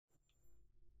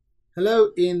Hello,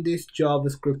 in this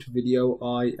JavaScript video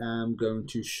I am going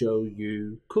to show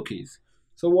you cookies.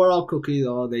 So what are cookies?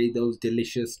 Are they those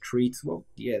delicious treats? Well,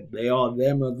 yeah, they are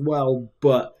them as well,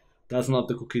 but that's not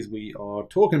the cookies we are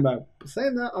talking about. But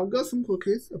saying that, I've got some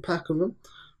cookies, a pack of them.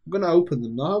 I'm going to open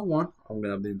them. Not have one, I'm going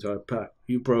to have the entire pack.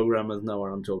 You programmers know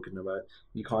what I'm talking about.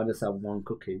 You can't just have one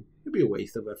cookie. It'd be a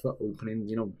waste of effort opening,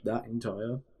 that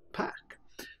entire pack.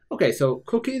 Okay, so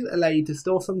cookies allow you to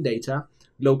store some data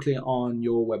locally on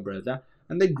your web browser,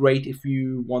 and they're great if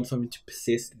you want something to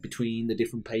persist between the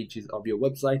different pages of your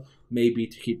website, maybe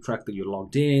to keep track that you're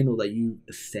logged in or that you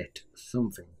set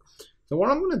something. So what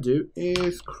I'm going to do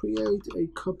is create a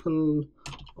couple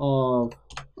of,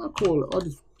 I'll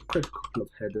just create a couple of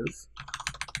headers,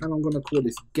 and I'm going to call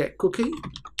this get cookie.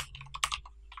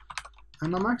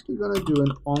 And I'm actually going to do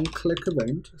an on-click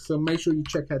event, so make sure you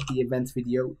check out the events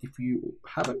video if you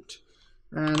haven't.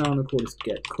 And I'm going to call this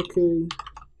get cookie.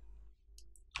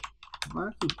 I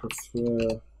actually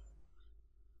prefer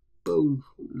both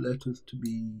letters to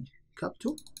be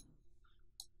capital.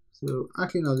 So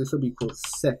actually no, this will be called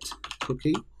set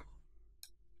cookie.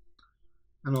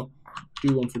 And I'll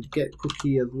do one for get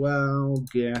cookie as well.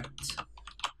 Get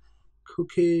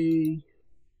cookie.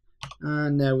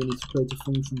 And now we need to create a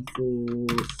function for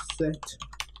set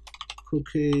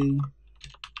cookie.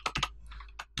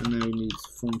 And now we need a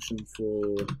function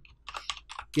for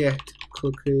get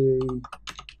cookie.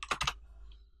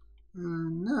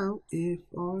 And now if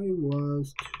I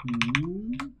was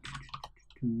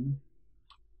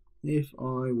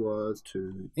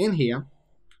to in here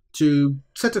to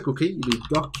set a cookie, you do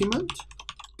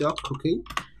document.cookie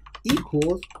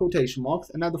equals quotation marks,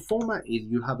 and now the format is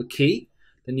you have a key,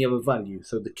 then you have a value.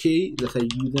 So the key, let's say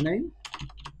username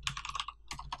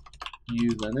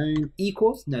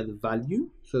equals now the value.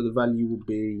 So the value would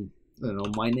be, I don't know,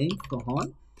 my name,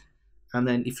 Farhan. And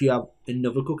then if you have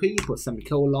another cookie, you put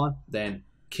semicolon, then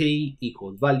key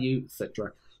equals value,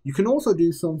 etc. You can also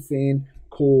do something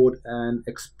called an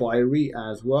expiry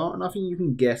as well. And I think you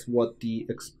can guess what the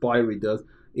expiry does.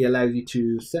 It allows you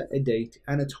to set a date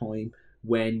and a time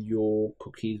when your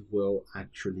cookies will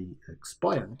actually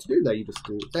expire. And to do that, you just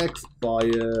do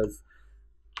expires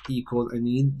equals, and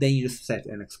then you just set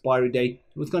an expiry date.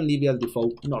 It's going to leave you as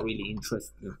default. I'm not really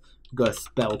interested. You gotta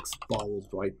spell expires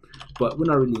right, but we're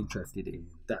not really interested in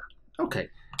that. Okay,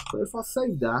 so if I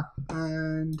save that,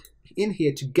 and in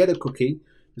here to get a cookie,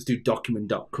 let's do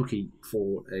document.cookie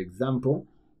for example.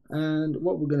 And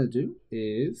what we're going to do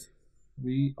is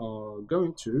we are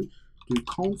going to do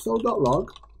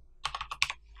console.log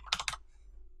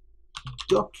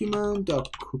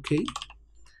document.cookie.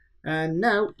 And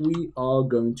now we are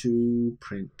going to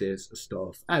print this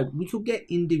stuff out. We could get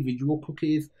individual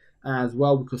cookies as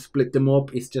well. We could split them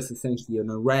up. It's just essentially an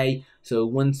array. So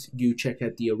once you check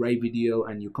out the array video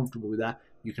and you're comfortable with that,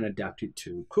 you can adapt it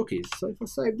to cookies. So if I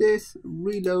save this,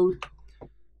 reload.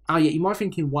 Oh yeah, you might be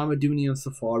thinking, why am I doing it on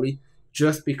Safari?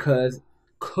 Just because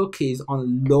cookies on a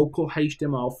local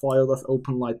HTML file that's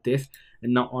open like this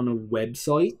and not on a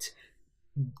website,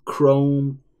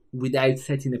 Chrome, without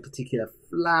setting a particular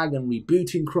flag and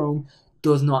rebooting Chrome,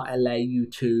 does not allow you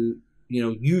to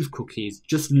use cookies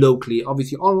just locally.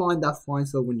 Obviously online that's fine,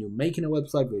 so when you're making a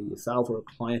website for yourself or a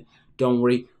client, don't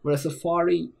worry. Whereas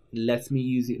Safari lets me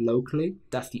use it locally.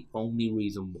 That's the only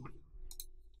reason why.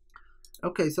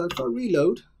 Okay, so if I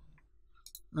reload,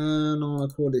 and I'll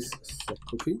call this set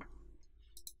cookie,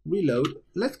 reload,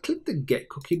 let's click the get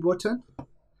cookie button.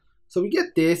 So we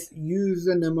get this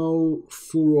username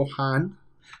Furohan.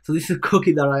 So this is a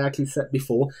cookie that I actually set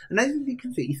before, and as you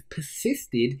can see, it's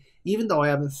persisted even though I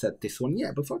haven't set this one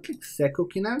yet. But if I click set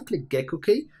cookie now, click get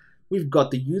cookie, we've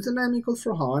got the username equals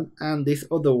Farhan and this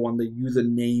other one, the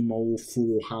username of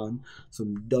Farhan,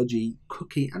 some dodgy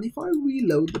cookie. And if I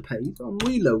reload the page, I'm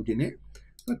reloading it,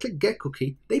 I click get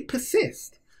cookie, they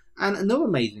persist. And another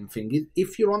amazing thing is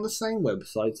if you're on the same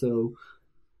website, so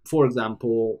for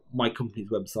example, my company's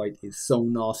website is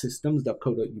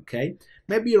sonarsystems.co.uk.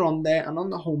 Maybe you're on there and on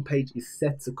the home page it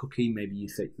sets a cookie. Maybe you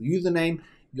set your username,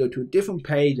 you go to a different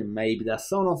page, and maybe that's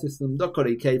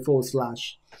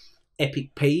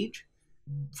sonarsystems.co.uk/epic page,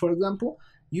 for example.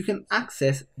 You can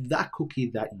access that cookie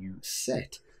that you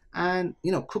set. And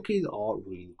cookies are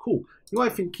really cool. You might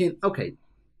be thinking, okay,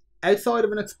 outside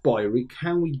of an expiry,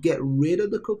 can we get rid of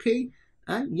the cookie?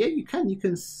 And yeah, you can. You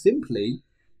can simply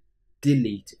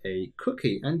delete a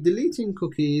cookie, and deleting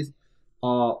cookies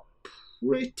are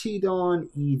pretty darn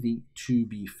easy, to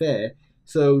be fair.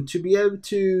 So to be able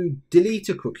to delete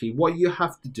a cookie, what you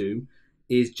have to do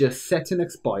is just set an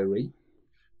expiry.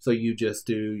 So you just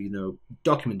do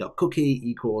document.cookie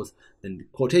equals, then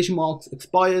quotation marks,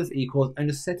 expires equals, and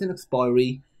just set an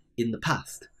expiry in the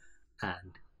past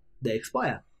and they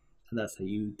expire. And that's how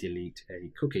you delete a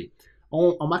cookie.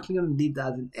 I'm actually going to leave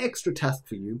that as an extra task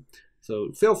for you,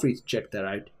 so feel free to check that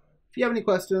out. If you have any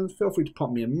questions, feel free to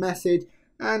pop me a message,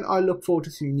 and I look forward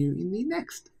to seeing you in the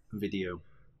next video.